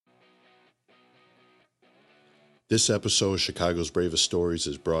This episode of Chicago's Bravest Stories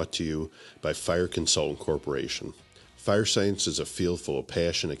is brought to you by Fire Consultant Corporation. Fire science is a field full of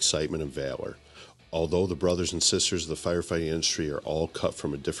passion, excitement, and valor. Although the brothers and sisters of the firefighting industry are all cut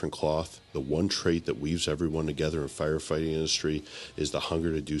from a different cloth, the one trait that weaves everyone together in the firefighting industry is the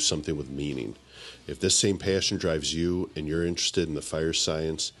hunger to do something with meaning. If this same passion drives you and you're interested in the fire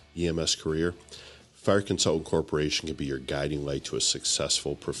science EMS career, Fire Consultant Corporation can be your guiding light to a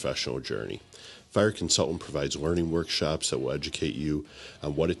successful professional journey. Fire Consultant provides learning workshops that will educate you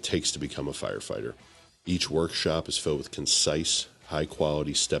on what it takes to become a firefighter. Each workshop is filled with concise,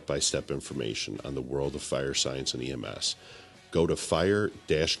 high-quality, step-by-step information on the world of fire science and EMS. Go to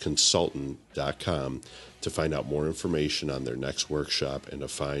fire-consultant.com to find out more information on their next workshop and to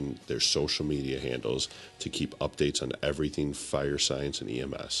find their social media handles to keep updates on everything fire science and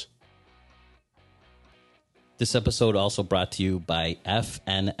EMS. This episode also brought to you by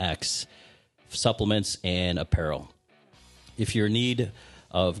FNX Supplements and Apparel. If you're in need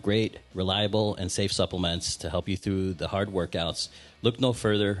of great, reliable, and safe supplements to help you through the hard workouts, look no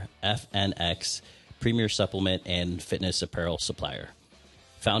further. FNX, premier supplement and fitness apparel supplier.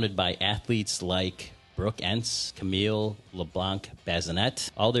 Founded by athletes like Brooke Entz, Camille LeBlanc Bazinet,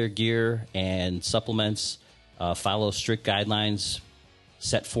 all their gear and supplements follow strict guidelines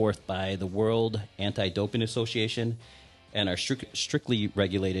set forth by the World Anti-Doping Association and are strictly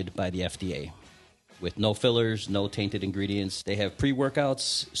regulated by the FDA. With no fillers, no tainted ingredients, they have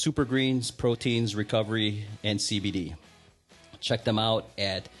pre-workouts, super greens, proteins, recovery, and CBD. Check them out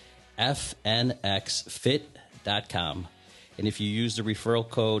at fnxfit.com. And if you use the referral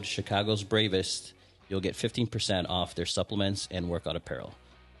code Chicago's Bravest, you'll get 15% off their supplements and workout apparel.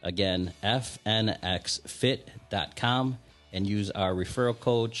 Again, fnxfit.com, and use our referral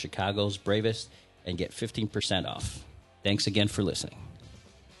code Chicago's Bravest and get 15% off. Thanks again for listening.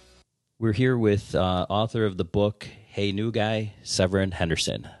 We're here with author of the book, Hey New Guy, Severin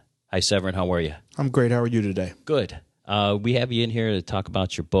Henderson. Hi, Severin. How are you? I'm great. How are you today? Good. We have you in here to talk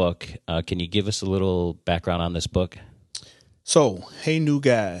about your book. Can you give us a little background on this book? So, Hey New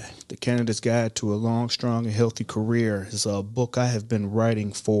Guy, The Candidate's Guide to a Long, Strong, and Healthy Career is a book I have been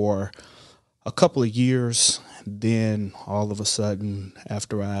writing for a couple of years. Then, all of a sudden,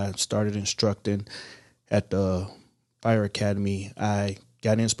 after I started instructing at the Fire Academy, I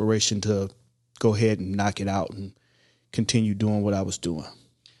got inspiration to go ahead and knock it out and continue doing what I was doing.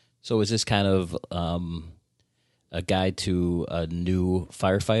 So is this kind of a guide to a new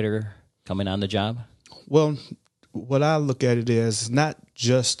firefighter coming on the job? Well, what I look at it as not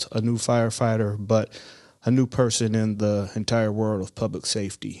just a new firefighter, but a new person in the entire world of public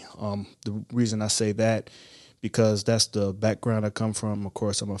safety. The reason I say that, because that's the background I come from. Of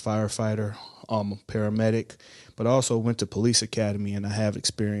course, I'm a firefighter, I'm a paramedic, but I also went to police academy, and I have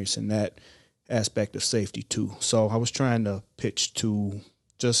experience in that aspect of safety too. So I was trying to pitch to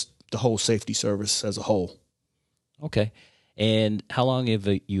just the whole safety service as a whole. Okay. And how long have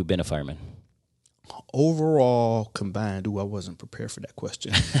you been a fireman? Overall combined, I wasn't prepared for that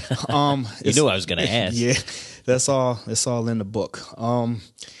question. You knew I was going to ask. Yeah, that's all. It's all in the book.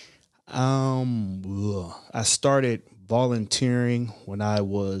 I started volunteering when I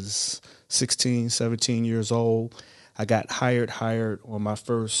was 16, 17 years old. I got hired on my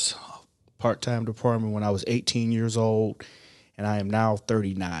first part-time department when I was 18 years old, and I am now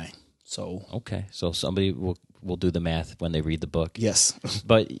 39. So okay, so somebody will do the math when they read the book. Yes.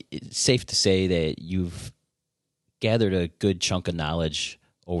 But it's safe to say that you've gathered a good chunk of knowledge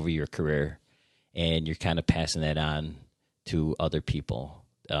over your career, and you're kind of passing that on to other people.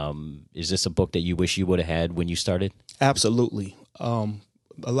 Is this a book that you wish you would have had when you started? Absolutely. A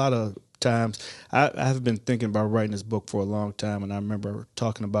lot of times I've been thinking about writing this book for a long time, and I remember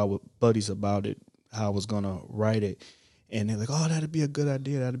talking about with buddies about it, how I was going to write it. And they're like, oh, that'd be a good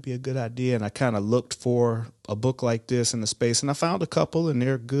idea. That'd be a good idea. And I kind of looked for a book like this in the space, and I found a couple, and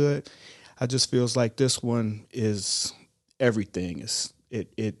they're good. I just feels like this one is everything.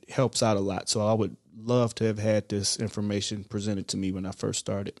 It helps out a lot. So I would love to have had this information presented to me when I first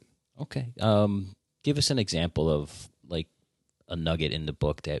started. Okay. Give us an example of like a nugget in the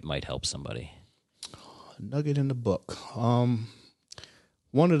book that might help somebody. A nugget in the book. One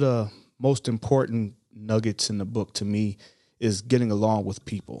of the most important nuggets in the book to me is getting along with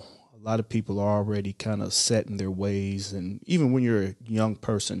people. A lot of people are already kind of set in their ways, and even when you're a young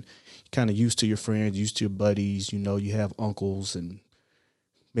person, you're kind of used to your friends, used to your buddies. You know, you have uncles and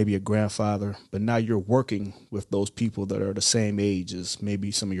maybe a grandfather, but now you're working with those people that are the same age as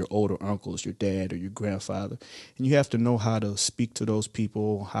maybe some of your older uncles, your dad or your grandfather. And you have to know how to speak to those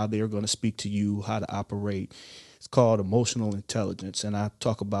people, how they're going to speak to you, how to operate. It's called emotional intelligence, and I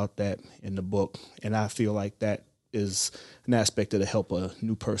talk about that in the book. And I feel like that is an aspect that'll help a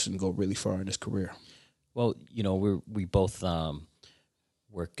new person go really far in his career. Well, we both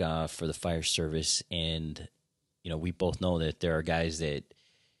work for the fire service, and we both know that there are guys that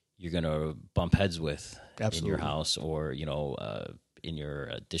you're going to bump heads with Absolutely. in your house, or in your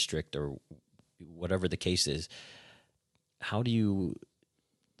district, or whatever the case is. How do you,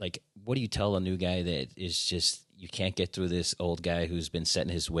 what do you tell a new guy that is just, you can't get through this old guy who's been set in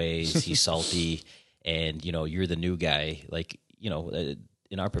his ways, he's salty, and you're the new guy?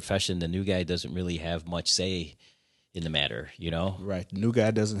 In our profession, the new guy doesn't really have much say in the matter, Right. The new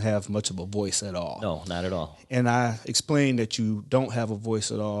guy doesn't have much of a voice at all. No, not at all. And I explained that you don't have a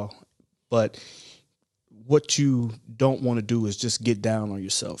voice at all, but what you don't want to do is just get down on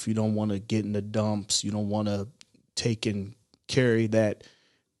yourself. You don't want to get in the dumps. You don't want to take and carry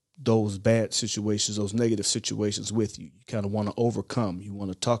those bad situations, those negative situations with you. You kind of want to overcome. You want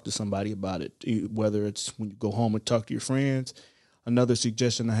to talk to somebody about it, whether it's when you go home and talk to your friends. Another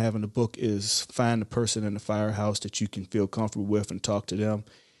suggestion I have in the book is find a person in the firehouse that you can feel comfortable with and talk to them.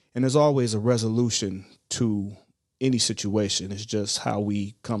 And there's always a resolution to any situation. It's just how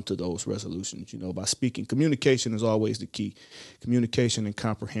we come to those resolutions, by speaking. Communication is always the key. Communication and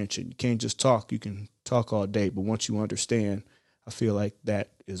comprehension. You can't just talk. You can talk all day, but once you understand, I feel like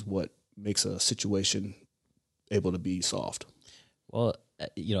that is what makes a situation able to be solved. Well,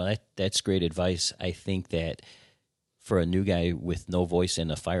 that's great advice. I think that for a new guy with no voice in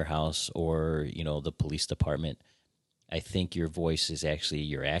a firehouse or, the police department, I think your voice is actually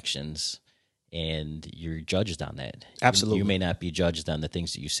your actions, and you're judged on that. Absolutely. You may not be judged on the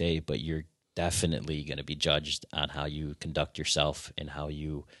things that you say, but you're definitely going to be judged on how you conduct yourself and how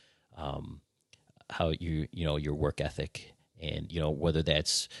you your work ethic, and, whether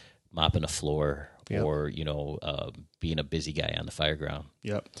that's mopping a floor Yep. or, being a busy guy on the fire ground.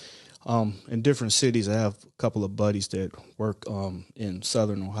 Yep. In different cities, I have a couple of buddies that work in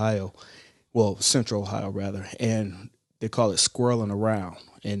Southern Ohio, Central Ohio rather, and they call it squirreling around,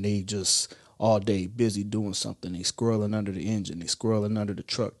 and they just all day busy doing something. They squirreling under the engine, they squirreling under the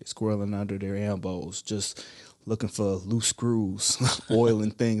truck, they squirreling under their ambos, just looking for loose screws,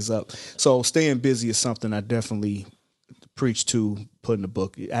 oiling things up. So staying busy is something I definitely preach to, put in the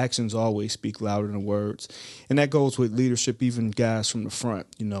book. Actions always speak louder than words. And that goes with leadership, even guys from the front.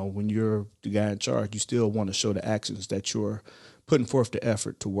 When you're the guy in charge, you still want to show the actions that you're putting forth the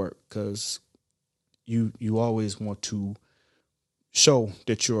effort to work, because you always want to show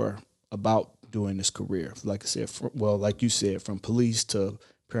that you're about doing this career. Like I said, like you said, from police to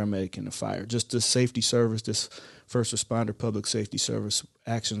paramedic and the fire, just this safety service, this first responder public safety service,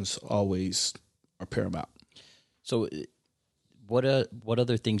 actions always are paramount. So what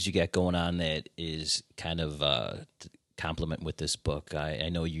other things you got going on that is kind of complement with this book? I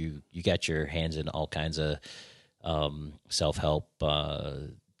know you got your hands in all kinds of self-help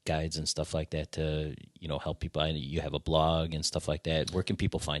guides and stuff like that to help people. You have a blog and stuff like that. Where can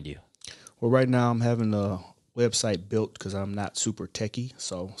people find you? Well, right now I'm having a website built because I'm not super techie,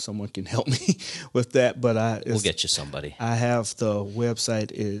 so someone can help me with that. But we'll get you somebody. I have the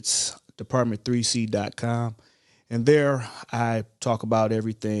website. It's department3c.com. And there I talk about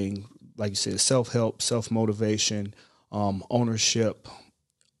everything, like you said, self-help, self-motivation, ownership,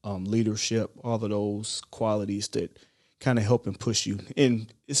 leadership, all of those qualities that kind of help and push you.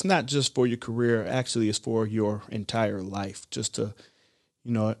 And it's not just for your career. Actually, it's for your entire life. Just to,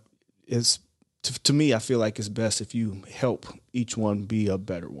 to me, I feel like it's best if you help each one be a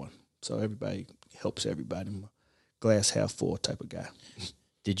better one. So everybody helps everybody. I'm a glass half full type of guy.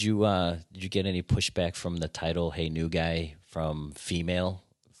 Did you get any pushback from the title "Hey New Guy" from female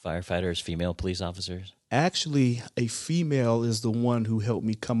firefighters, female police officers? Actually, a female is the one who helped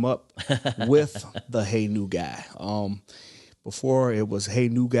me come up with the "Hey New Guy." Before it was "Hey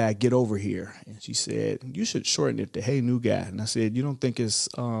New Guy, get over here," and she said you should shorten it to "Hey New Guy." And I said, "You don't think it's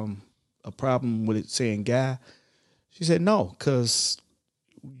a problem with it saying guy?" She said, "No, because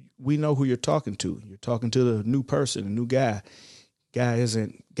we know who you're talking to. You're talking to the new person, a new guy. Guy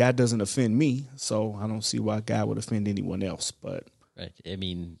doesn't offend me, so I don't see why guy would offend anyone else." But right, I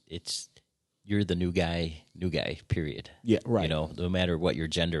mean, you're the new guy, period. Yeah, right. No matter what your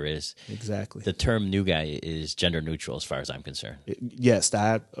gender is. Exactly. The term new guy is gender neutral as far as I'm concerned. Yes,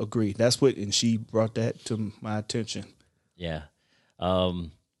 I agree. And she brought that to my attention. Yeah. All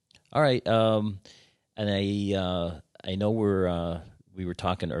right. And I know we were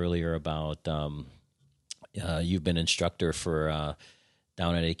talking earlier about you've been instructor for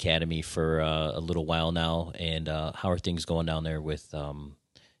down at Academy for a little while now, and how are things going down there with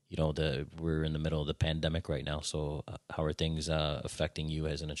we're in the middle of the pandemic right now, so how are things affecting you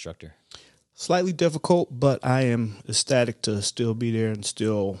as an instructor? Slightly difficult, but I am ecstatic to still be there and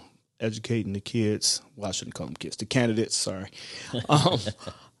still educating the kids. Well, I shouldn't call them kids, the candidates, sorry. Um,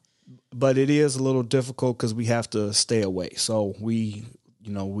 but it is a little difficult because we have to stay away. So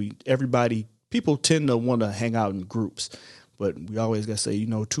people tend to want to hang out in groups, but we always got to say,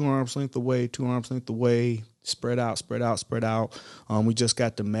 2 arms length away, 2 arms length away, spread out, spread out, spread out. We just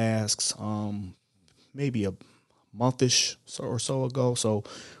got the masks maybe a monthish or so ago. So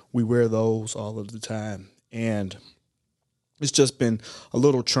we wear those all of the time. And it's just been a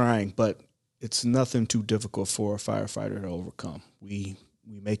little trying, but it's nothing too difficult for a firefighter to overcome. We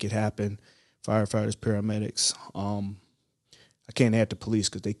make it happen. Firefighters, paramedics. I can't add the police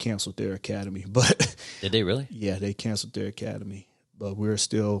because they canceled their academy. But did they really? Yeah, they canceled their academy. But we're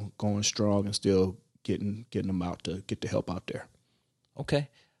still going strong and still getting them out to get the help out there. Okay.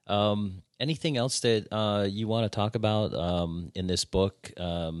 Anything else that you want to talk about in this book?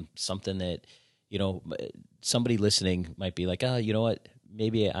 Something that, somebody listening might be like, you know what?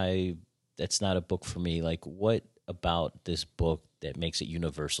 Maybe that's not a book for me. Like, what about this book that makes it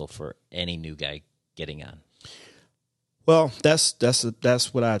universal for any new guy getting on? Well, that's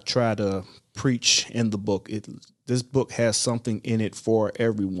what I try to preach in the book. This book has something in it for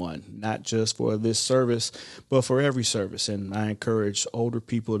everyone, not just for this service, but for every service. And I encourage older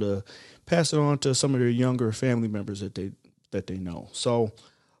people to pass it on to some of their younger family members that they know. So,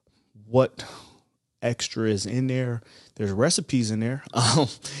 what extra is in there? There's recipes in there. Are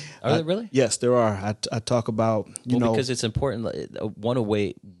there really? Yes, there are. I talk about because it's important.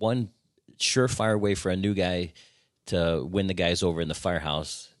 One surefire way for a new guy to win the guys over in the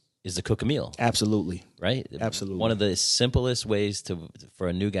firehouse is to cook a meal. Absolutely. Right? Absolutely. One of the simplest ways for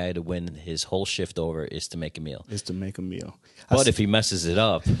a new guy to win his whole shift over is to make a meal. But if he messes it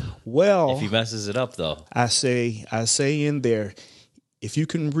up. Well, if he messes it up though. I say in there, if you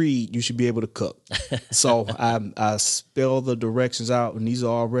can read, you should be able to cook. So I spell the directions out, and these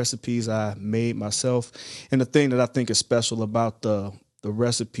are all recipes I made myself. And the thing that I think is special about the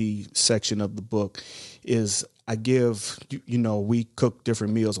recipe section of the book is I give, we cook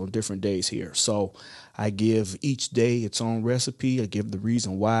different meals on different days here. So I give each day its own recipe. I give the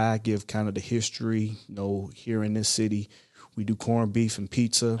reason why. I give kind of the history. Here in this city, we do corned beef and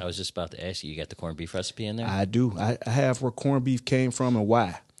pizza. I was just about to ask you got the corned beef recipe in there? I do. I have where corned beef came from and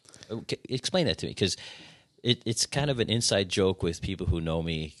why. Okay, explain that to me, because it's kind of an inside joke with people who know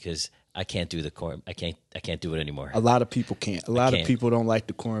me, because I can't do the corn. I can't do it anymore. A lot of people can't. A lot of people don't like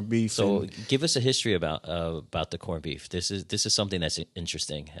the corned beef. So give us a history about the corned beef. This is something that's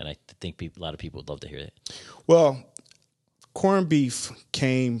interesting, and I think a lot of people would love to hear it. Well, corned beef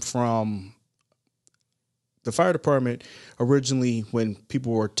came from the fire department. Originally, when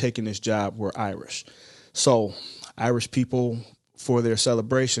people were taking this job, were Irish. So Irish people, for their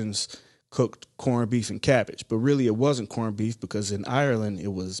celebrations, cooked corned beef and cabbage, but really it wasn't corned beef because in Ireland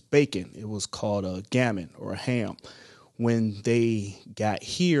it was bacon. It was called a gammon or a ham. When they got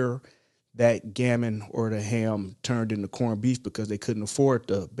here, that gammon or the ham turned into corned beef because they couldn't afford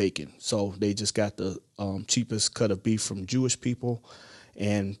the bacon. So they just got the cheapest cut of beef from Jewish people,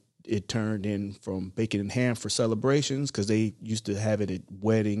 and it turned in from bacon and ham for celebrations because they used to have it at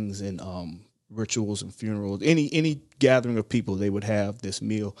weddings and rituals and funerals. Any gathering of people, they would have this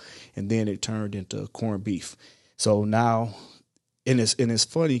meal, and then it turned into corned beef. So now, and it's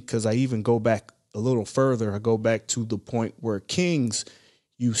funny because I even go back a little further. I go back to the point where kings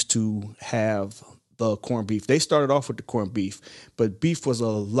used to have the corned beef. They started off with the corned beef, but beef was a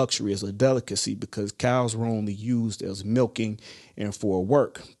luxury, as a delicacy, because cows were only used as milking and for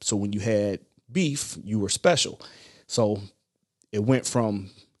work. So when you had beef, you were special. So it went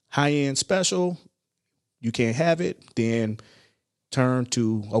from high-end special, you can't have it, then turn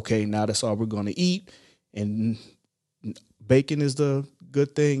to, okay, now that's all we're going to eat, and bacon is the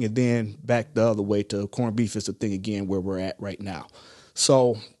good thing, and then back the other way to corned beef is the thing again where we're at right now.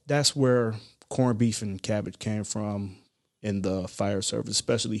 So that's where corned beef and cabbage came from in the fire service,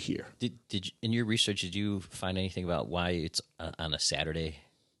 especially here. Did you, in your research, did you find anything about why it's on a Saturday?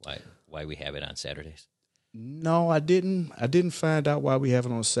 Why we have it on Saturdays? No, I didn't. I didn't find out why we have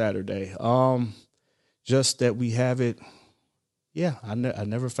it on Saturday. Just that we have it. Yeah, I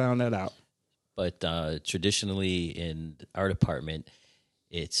never found that out. But traditionally in our department,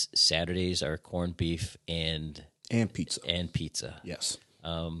 it's Saturdays are corned beef and pizza. Yes.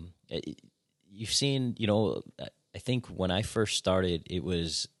 You've seen, I think when I first started, it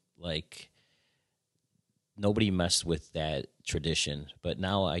was like nobody messed with that tradition, but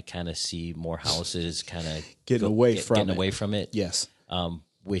now I kind of see more houses kind of getting away from it. Yes.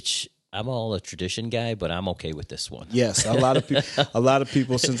 Which I'm all a tradition guy, but I'm okay with this one. Yes, a lot of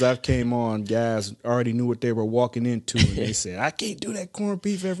people since I've came on, guys already knew what they were walking into, and they said, "I can't do that corned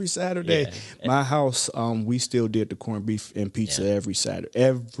beef every Saturday." Yeah. My house, we still did the corned beef and pizza every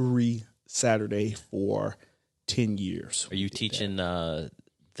Saturday for 10 years. Are you teaching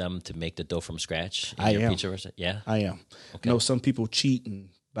them to make the dough from scratch? I am. Pizza recipe? Yeah, I am. Okay. I know some people cheat and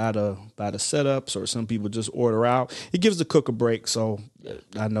by the setups, or some people just order out. It gives the cook a break, so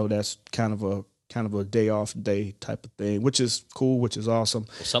I know that's kind of a day off day type of thing, which is cool, which is awesome.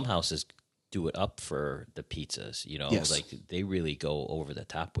 Well, some houses do it up for the pizzas. Yes. Like they really go over the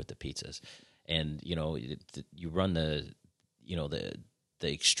top with the pizzas, and you run the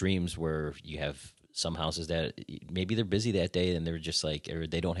extremes where you have some houses that maybe they're busy that day and they're just like, or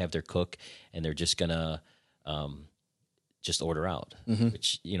they don't have their cook and they're just gonna just order out,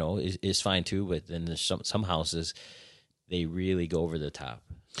 which is fine too. But then there's some houses they really go over the top.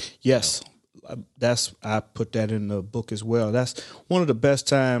 Yes, I put that in the book as well. That's one of the best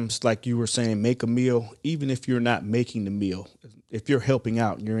times, like you were saying, make a meal, even if you're not making the meal. If you're helping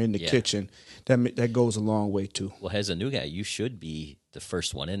out and you're in the kitchen, that goes a long way too. Well, as a new guy, you should be the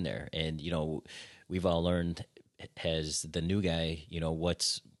first one in there, and we've all learned as the new guy,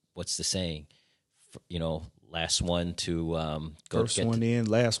 what's the saying, last one to go first one in,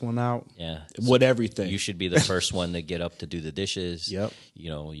 last one out. Yeah, with everything. You should be the first one to get up to do the dishes. Yep.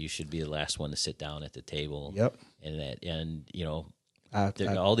 You should be the last one to sit down at the table. Yep.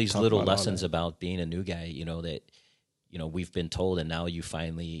 All these little lessons about being a new guy. That we've been told, and now you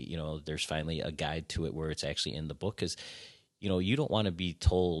finally there's finally a guide to it where it's actually in the book. Because you don't want to be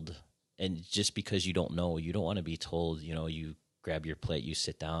told, and just because you don't want to be told. You grab your plate, you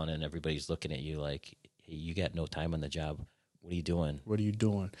sit down, and everybody's looking at you like, you got no time on the job. What are you doing?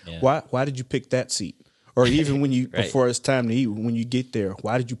 Yeah. Why did you pick that seat? Or even when you right. Before it's time to eat, when you get there,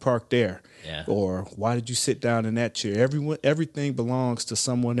 why did you park there? Yeah. Or why did you sit down in that chair? Everything belongs to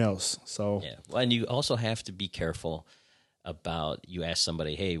someone else. So yeah. Well, and you also have to be careful about, you ask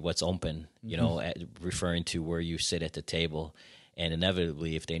somebody, hey, what's open? Referring to where you sit at the table, and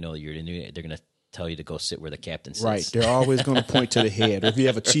inevitably, if they know you're the new, they're going to tell you to go sit where the captain sits. Right. They're always going to point to the head. Or if you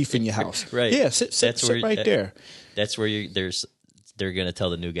have a chief in your house. Right. Yeah, sit right there. That's where they're going to tell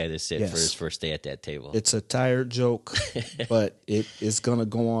the new guy to sit for his first day at that table. It's a tired joke, but it's going to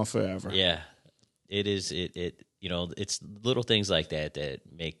go on forever. Yeah. It is. It's little things like that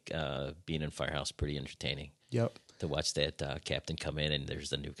make being in Firehouse pretty entertaining. Yep. To watch that captain come in and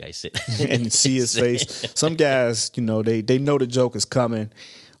there's the new guy sitting and see his face. Some guys, they know the joke is coming.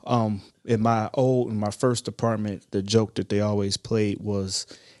 In my first apartment, the joke that they always played was,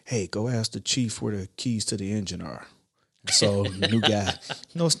 "Hey, go ask the chief where the keys to the engine are." So the new guy,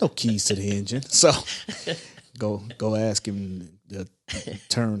 it's no keys to the engine. So go ask him. The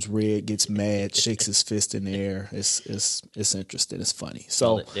turns red, gets mad, shakes his fist in the air. It's interesting. It's funny.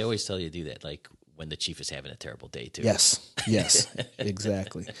 So well, they always tell you to do that, like when the chief is having a terrible day too. Yes,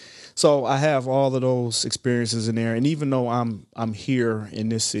 exactly. So I have all of those experiences in there, and even though I'm here in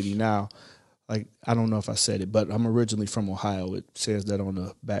this city now, like I don't know if I said it, but I'm originally from Ohio. It says that on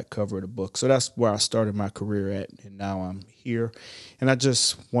the back cover of the book. So that's where I started my career at, and now I'm here. And I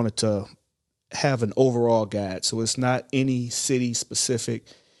just wanted to have an overall guide, so it's not any city specific.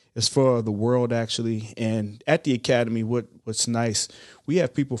 It's for the world, actually. And at the Academy, what's nice, we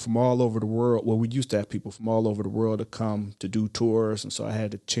have people from all over the world. Well, we used to have people from all over the world to come to do tours. And so I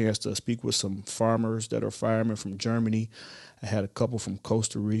had a chance to speak with some farmers that are firemen from Germany. I had a couple from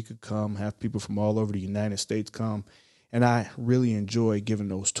Costa Rica come, have people from all over the United States come. And I really enjoy giving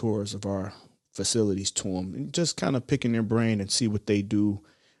those tours of our facilities to them and just kind of picking their brain and see what they do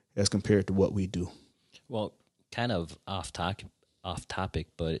as compared to what we do. Well, kind of off topic,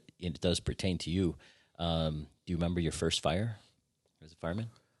 but it does pertain to you. Do you remember your first fire as a fireman?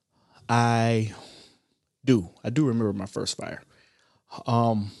 I do. I do remember my first fire.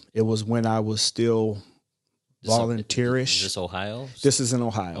 It was when I was still volunteerish. Is this Ohio? This is in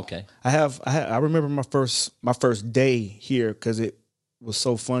Ohio. Okay. I remember my first day here because it was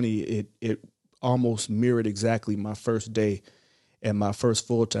so funny. It almost mirrored exactly my first day at my first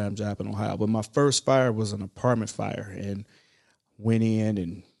full-time job in Ohio. But my first fire was an apartment fire, and went in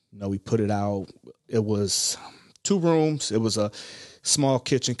and we put it out. It was 2 rooms. It was a small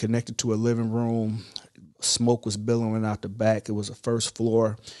kitchen connected to a living room. Smoke was billowing out the back. It was a first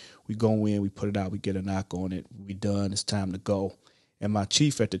floor. We go in, we put it out, we get a knock on it. We done. It's time to go. And my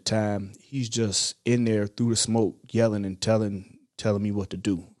chief at the time, he's just in there through the smoke, yelling and telling me what to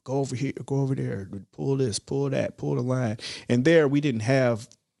do. Go over here, go over there, pull this, pull that, pull the line. And there we didn't have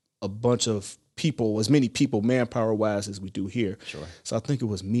a bunch of people, as many people manpower wise as we do here. Sure. So I think it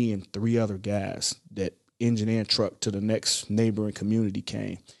was me and 3 other guys that engine and truck to the next neighboring community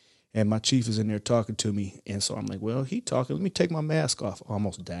came. And my chief is in there talking to me. And so I'm like, well, he talking. Let me take my mask off. I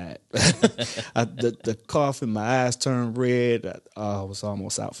almost died. The cough and my eyes turned red. I was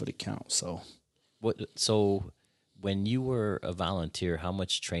almost out for the count. So when you were a volunteer, how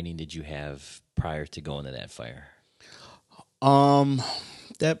much training did you have prior to going to that fire?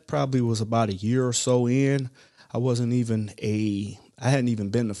 That probably was about a year or so in. I hadn't even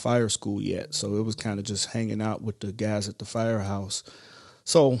been to fire school yet. So it was kind of just hanging out with the guys at the firehouse.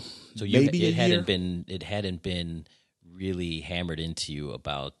 So it hadn't been really hammered into you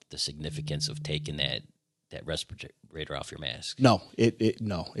about the significance of taking that respirator off your mask. No,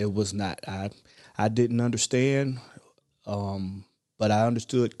 it was not. I didn't understand, but I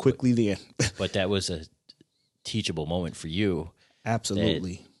understood quickly then. But that was a teachable moment for you.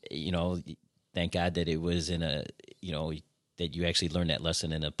 Absolutely. That, thank God that it was in that you actually learned that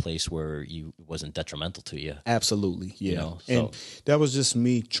lesson in a place where it wasn't detrimental to you. Absolutely, yeah. And that was just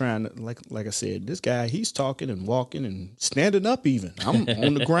me trying to, like I said, this guy, he's talking and walking and standing up even. I'm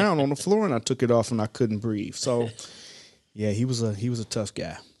on the ground, on the floor, and I took it off and I couldn't breathe. So, yeah, he was a tough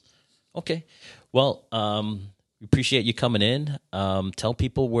guy. Okay. Well, we appreciate you coming in. Tell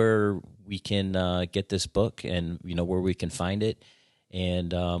people where we can get this book and, where we can find it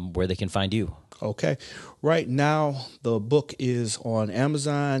and where they can find you. Okay. Right now, the book is on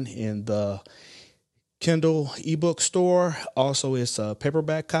Amazon in the Kindle ebook store. Also, it's a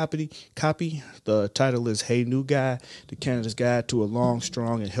paperback copy. The title is Hey New Guy, The Candidate's Guide to a Long,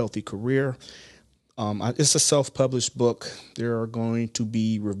 Strong, and Healthy Career. It's a self-published book. There are going to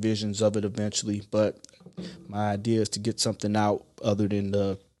be revisions of it eventually, but my idea is to get something out other than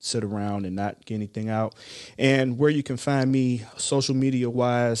the sit around and not get anything out. And where you can find me social media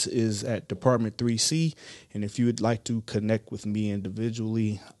wise is at Department 3C. And if you would like to connect with me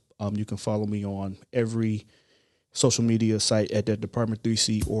individually, you can follow me on every social media site at that Department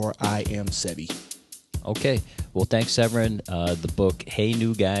 3C or I Am Sebi. Okay. Well, thanks, Severin. The book Hey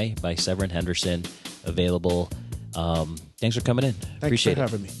New Guy by Severin Henderson, available. Thanks for coming in. Thanks for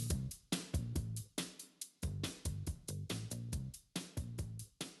having me.